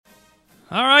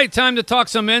All right, time to talk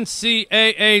some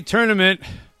NCAA tournament.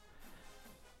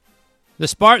 The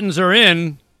Spartans are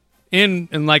in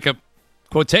like a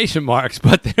quotation marks,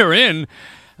 but they're in.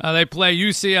 They play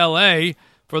UCLA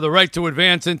for the right to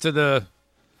advance into the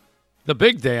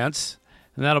big dance,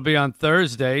 and that'll be on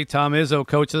Thursday. Tom Izzo,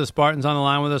 coach of the Spartans, on the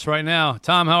line with us right now.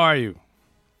 Tom, how are you?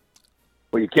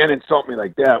 Well, you can't insult me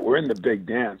like that. We're in the big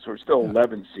dance. We're still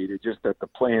 11 seeded, just at the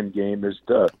playing game is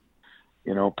to,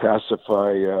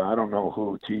 pacify, I don't know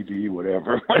who, TV,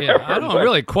 whatever. Yeah, I don't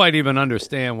really quite even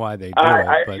understand why they do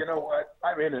it. But... You know what?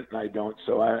 I'm in it and I don't,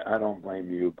 so I don't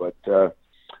blame you. But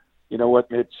you know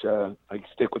what, Mitch? I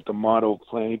stick with the motto,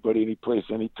 play anybody, any place,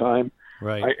 anytime.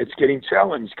 Right. It's getting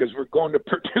challenged because we're going to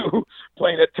Purdue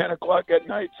playing at 10 o'clock at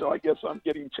night, so I guess I'm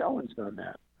getting challenged on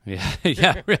that.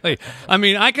 Yeah, really. I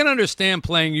mean, I can understand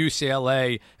playing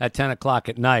UCLA at 10 o'clock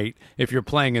at night if you're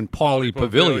playing in Pauley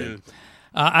Pavilion.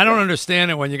 I don't understand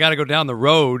it when you got to go down the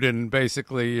road and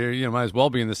basically you might as well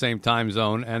be in the same time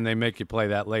zone and they make you play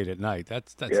that late at night.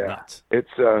 That's nuts. It's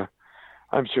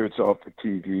I'm sure it's all for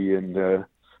TV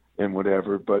and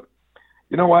whatever, but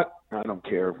you know what? I don't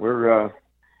care. We're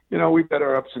we've had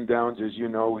our ups and downs, as you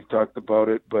know. We've talked about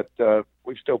it, but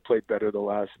we've still played better the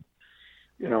last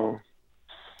 7,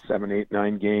 8,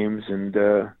 9 games and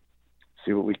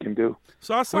see what we can do.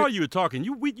 So I saw you were talking.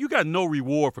 You got no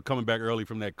reward for coming back early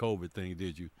from that COVID thing,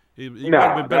 did you? It No, might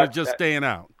have been better just staying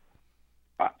out.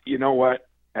 You know what?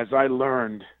 As I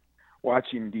learned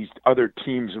watching these other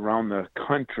teams around the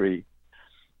country,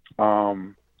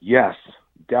 yes,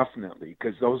 definitely,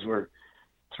 because those were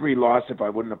 3 losses. If I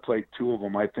wouldn't have played 2 of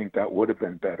them, I think that would have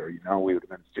been better. We would have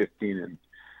been 15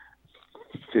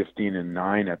 and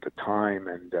 9 at the time,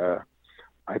 and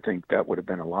I think that would have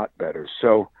been a lot better.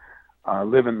 So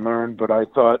live and learn, but I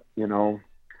thought,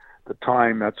 the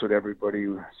time, that's what everybody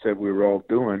said we were all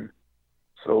doing.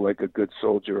 So like a good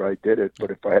soldier, I did it.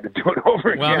 But if I had to do it over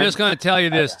again. Well, I'm just going to tell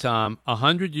you this, Tom.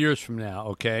 100 years from now,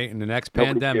 okay, in the next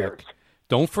pandemic, cares.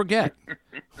 Don't forget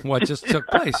what just took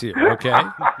place here, okay?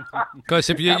 Because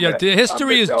if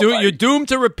history is you're doomed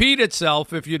to repeat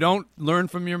itself if you don't learn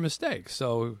from your mistakes.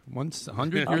 So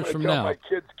 100 years from now, my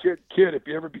kid, if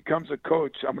he ever becomes a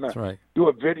coach, I'm going to do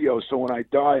a video. So when I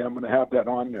die, I'm going to have that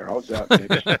on there. How's that,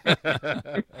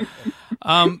 Mitch?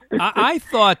 I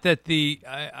thought that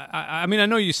I mean, I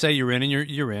know you say you're in and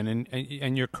you're in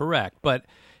and you're correct, but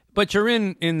you're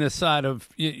in the side of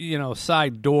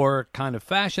side door kind of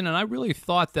fashion, and I really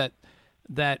thought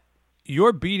that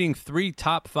you're beating 3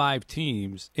 top 5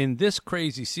 teams in this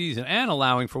crazy season and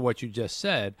allowing for what you just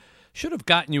said should have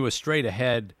gotten you a straight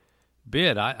ahead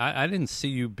bid. I didn't see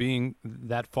you being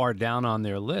that far down on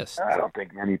their list. I don't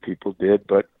think many people did,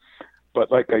 but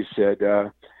like I said,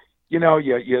 you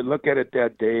look at it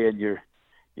that day and you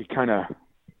kind of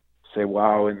say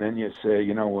wow, and then you say,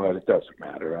 you know what, it doesn't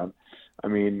matter. I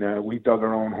mean, we dug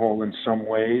our own hole in some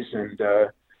ways, and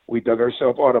we dug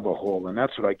ourselves out of a hole, and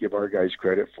that's what I give our guys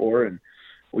credit for. And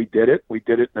we did it. We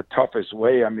did it in the toughest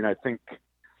way. I mean, I think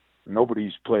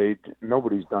nobody's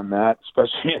done that,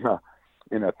 especially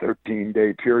in a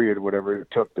 13-day period, whatever it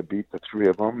took to beat the 3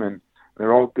 of them. And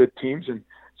they're all good teams. And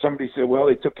somebody said, well,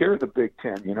 they took care of the Big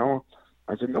Ten,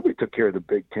 I said, nobody took care of the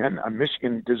Big Ten.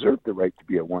 Michigan deserved the right to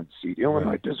be a 1 seed.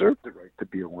 Illinois deserved the right to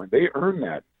be a 1. They earned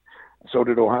that. So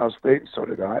did Ohio State, and so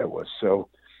did Iowa. So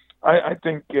I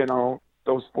think,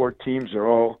 those 4 teams are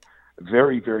all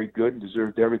very, very good and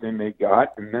deserved everything they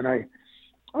got. And then I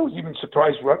was even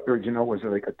surprised Rutgers, was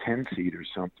like a 10 seed or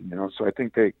something, So I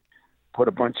think they put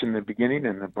a bunch in the beginning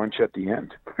and a bunch at the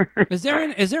end. Is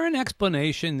there an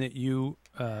explanation that you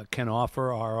can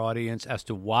offer our audience as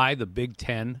to why the Big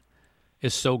Ten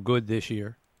is so good this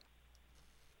year?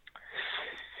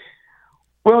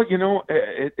 Well,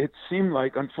 it seemed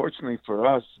like, unfortunately for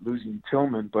us, losing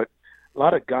Tillman, but a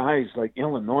lot of guys like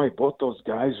Illinois, both those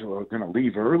guys were going to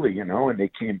leave early, and they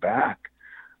came back.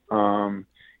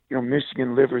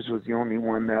 Michigan Livers was the only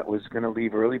one that was going to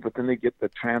leave early, but then they get the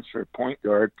transfer point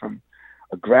guard from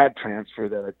a grad transfer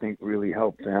that I think really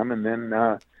helped them. And then,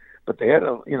 but they had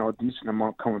a decent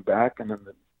amount coming back, and then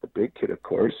the big kid, of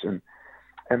course, and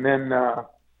then.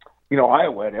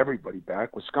 Iowa had everybody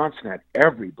back. Wisconsin had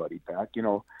everybody back.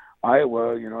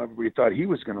 Iowa, everybody thought he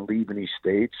was going to leave and he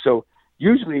stayed. So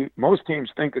usually most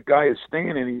teams think a guy is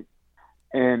staying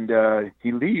and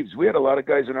he leaves. We had a lot of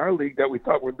guys in our league that we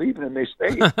thought were leaving and they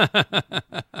stayed.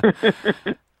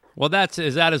 Well,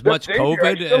 is that as much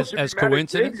COVID as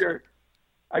coincidence?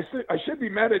 I should be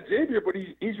mad at Xavier, but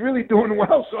he's really doing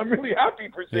well. So I'm really happy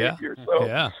for Xavier.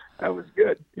 That was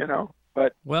good,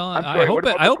 But I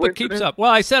hope it keeps up.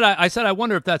 Well, I said I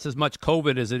wonder if that's as much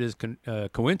COVID as it is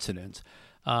coincidence.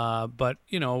 But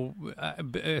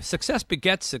success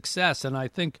begets success, and I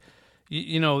think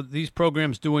these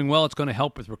programs doing well, it's going to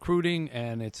help with recruiting,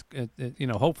 and it's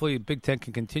hopefully Big Ten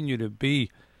can continue to be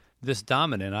this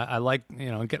dominant. I like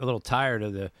I'm getting a little tired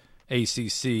of the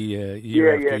ACC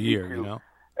year after year.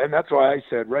 And that's why I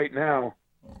said right now,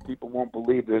 people won't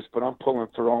believe this, but I'm pulling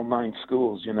for all 9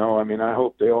 schools. I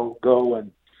hope they all go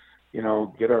and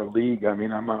get our league. I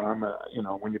mean, I'm a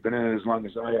when you've been in it as long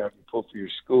as I have, you pull for your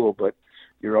school, but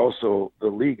you're also, the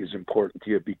league is important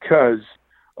to you because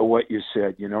of what you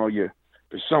said.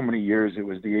 For so many years it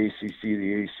was the ACC,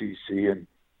 and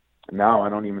now I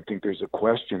don't even think there's a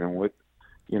question. And what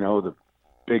the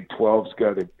Big 12's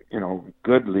got a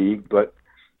good league, but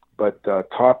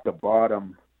top to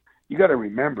bottom, you got to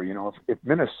remember, if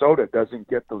Minnesota doesn't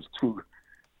get those two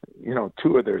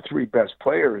of their 3 best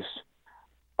players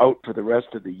out for the rest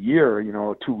of the year,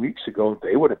 2 weeks ago,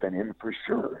 they would have been in for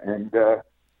sure.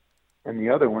 And the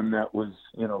other one that was,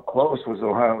 close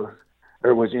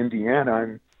was Indiana.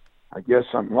 And I guess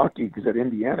I'm lucky because at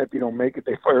Indiana, if you don't make it,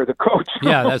 they fire the coach.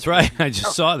 Yeah, that's right. I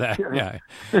just saw that.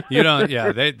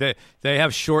 Yeah, they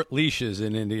have short leashes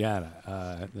in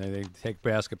Indiana. They take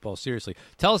basketball seriously.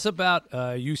 Tell us about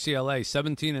UCLA.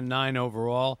 17-9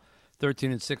 overall,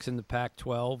 13-6 in the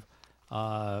Pac-12.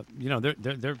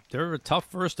 They're a tough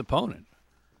first opponent.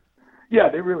 Yeah,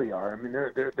 they really are. I mean,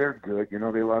 they're good.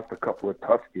 They lost a couple of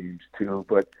tough games too,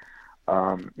 but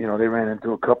they ran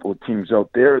into a couple of teams out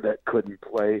there that couldn't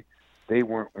play. They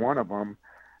weren't one of them.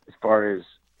 As far as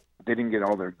they didn't get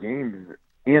all their games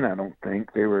in, I don't think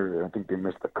I think they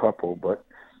missed a couple, but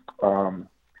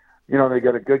they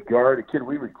got a good guard, a kid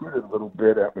we recruited a little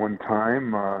bit at one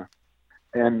time,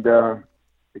 and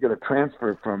they got a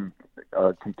transfer from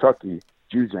Kentucky,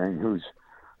 Juzang, who's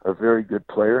a very good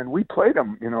player, and we played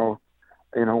him,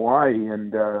 in Hawaii,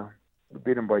 and we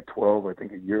beat him by 12, I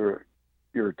think, a year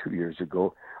or 2 years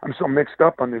ago. I'm so mixed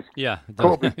up on this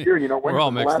COVID year. When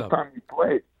was the last time we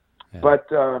played? Yeah. But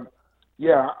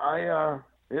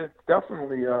it's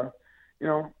definitely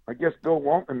I guess Bill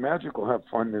Walton and Magic will have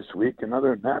fun this week, and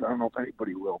other than that, I don't know if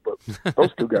anybody will, but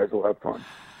those 2 guys will have fun.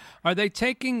 Are they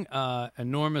taking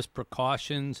enormous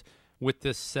precautions with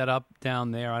this setup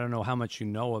down there? I don't know how much you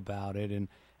know about it,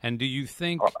 and do you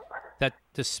think that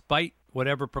despite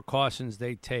whatever precautions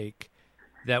they take,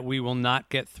 that we will not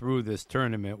get through this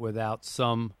tournament without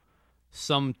some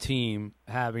team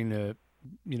having to,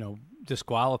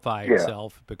 disqualify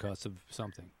itself because of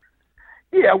something?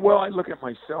 Yeah, well, I look at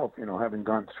myself, having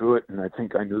gone through it, and I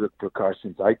think I knew the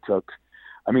precautions I took.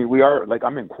 I mean, we are,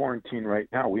 I'm in quarantine right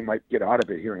now. We might get out of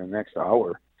it here in the next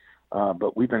hour,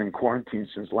 but we've been in quarantine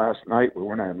since last night where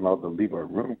we're not allowed to leave our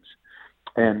rooms.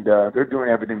 And they're doing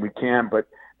everything we can, but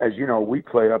as you know, we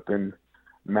play up in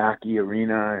Mackey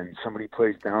Arena, and somebody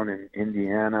plays down in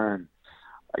Indiana, and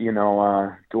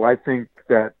do I think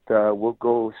that we'll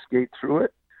go skate through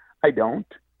it? I don't.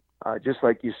 Just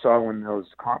like you saw when those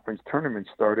conference tournaments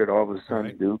started, all of a sudden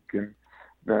right. Duke and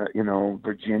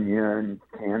Virginia and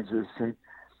Kansas, and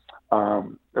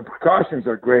the precautions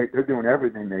are great. They're doing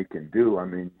everything they can do. I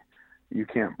mean, you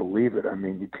can't believe it. I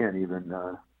mean, you can't even.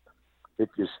 If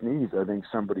you sneeze, I think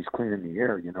somebody's cleaning the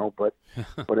air, But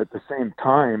but at the same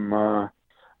time,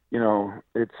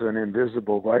 it's an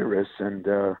invisible virus, and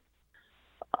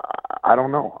I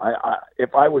don't know.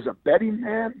 If I was a betting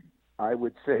man, I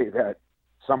would say that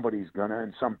somebody's gonna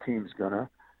and some team's gonna.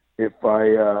 If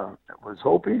I was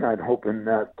hoping, I'd hoping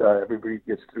that everybody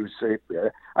gets through safely.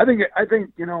 I think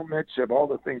Mitch, of all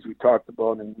the things we talked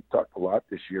about, and we talked a lot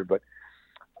this year, but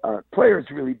players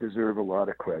really deserve a lot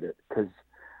of credit because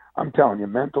I'm telling you,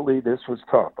 mentally this was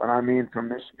tough. And I mean, from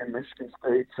Michigan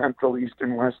State, Central,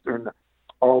 Eastern, Western,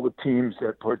 all the teams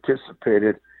that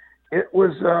participated, it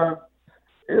was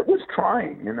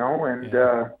trying, and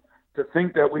to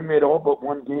think that we made all but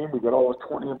one game, we got all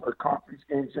 20 of our conference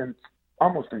games in.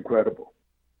 Almost incredible.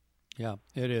 Yeah,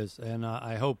 it is, and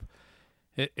I hope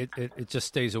it just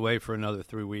stays away for another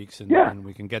 3 weeks, and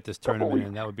we can get this tournament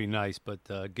in. That would be nice.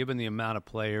 But given the amount of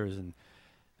players, and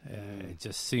it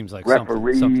just seems like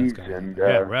something's going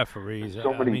to referees,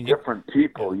 so many different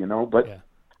people, But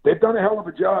they've done a hell of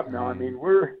a job now. I mean,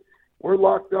 we're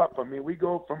locked up. I mean, we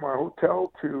go from our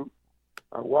hotel to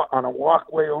on a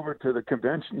walkway over to the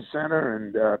convention center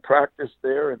and practice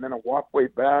there, and then a walkway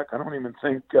back. I don't even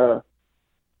think.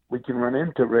 We can run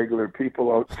into regular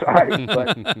people outside.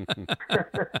 But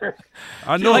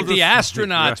I know, like the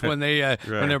astronauts when they're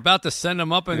about to send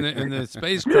them up in the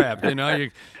spacecraft.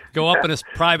 You go up in a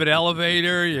private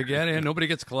elevator, you get in, nobody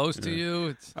gets close to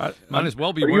you. Might as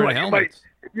well be wearing helmets.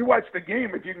 if you watch the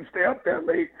game, if you can stay up that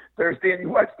late Thursday and you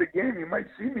watch the game, you might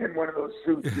see me in one of those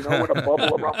suits, with a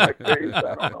bubble around my face. I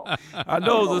don't know. I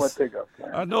know what they got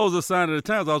planned. I know it was a sign of the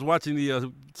times. I was watching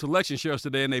the selection shows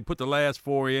today, and they put the last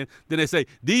 4 in. Then they say,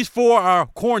 these 4 are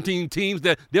quarantine teams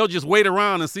that they'll just wait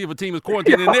around and see if a team is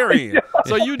quarantined in their end.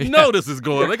 So this is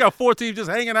going. They got 4 teams just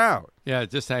hanging out. Yeah,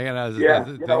 just hanging out.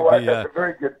 You know what? That's a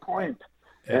very good point.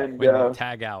 And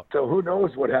tag out. So who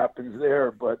knows what happens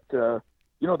there? But the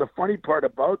funny part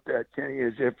about that, Kenny,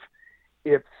 is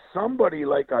if somebody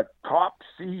like a top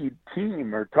seed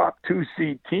team or top 2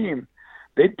 seed team,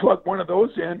 they'd plug one of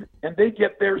those in and they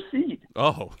get their seed.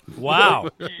 Oh, wow!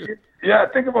 Yeah,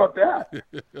 think about that.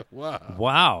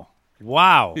 Wow!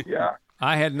 Yeah.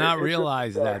 I had not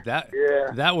realized that.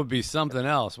 That would be something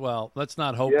else. Well, let's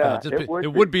not hope that.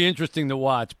 It would be interesting to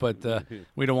watch, but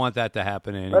we don't want that to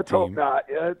happen in any Let's team. hope not.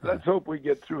 Yeah, let's hope we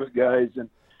get through it, guys. And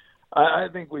I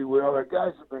think we will. Our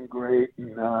guys have been great,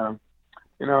 and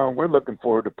we're looking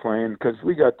forward to playing because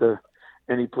we got the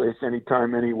any place,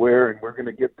 anytime, anywhere, and we're going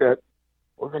to get that.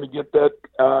 We're going to get that.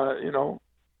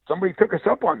 Somebody took us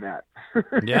up on that.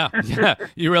 Yeah.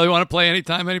 You really want to play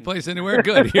anytime, any place, anywhere?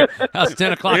 Good. How's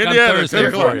 10 o'clock on Thursday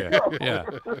for you? Yeah.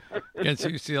 Against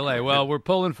UCLA. Well, we're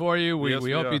pulling for you.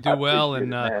 We hope you do well.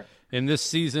 And in this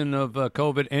season of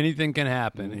COVID, anything can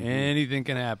happen. Mm-hmm. Anything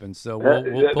can happen. So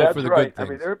we'll pull for the good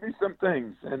things. There'll be some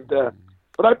things.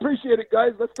 But I appreciate it,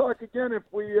 guys. Let's talk again if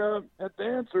we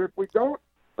advance, or if we don't.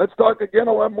 Let's talk again.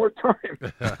 I'll have more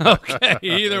time. Okay,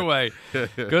 either way.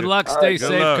 Good luck. Stay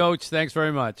safe, Coach. Thanks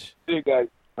very much. See you guys.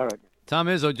 All right. Tom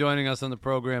Izzo joining us on the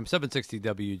program, 760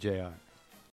 WJR.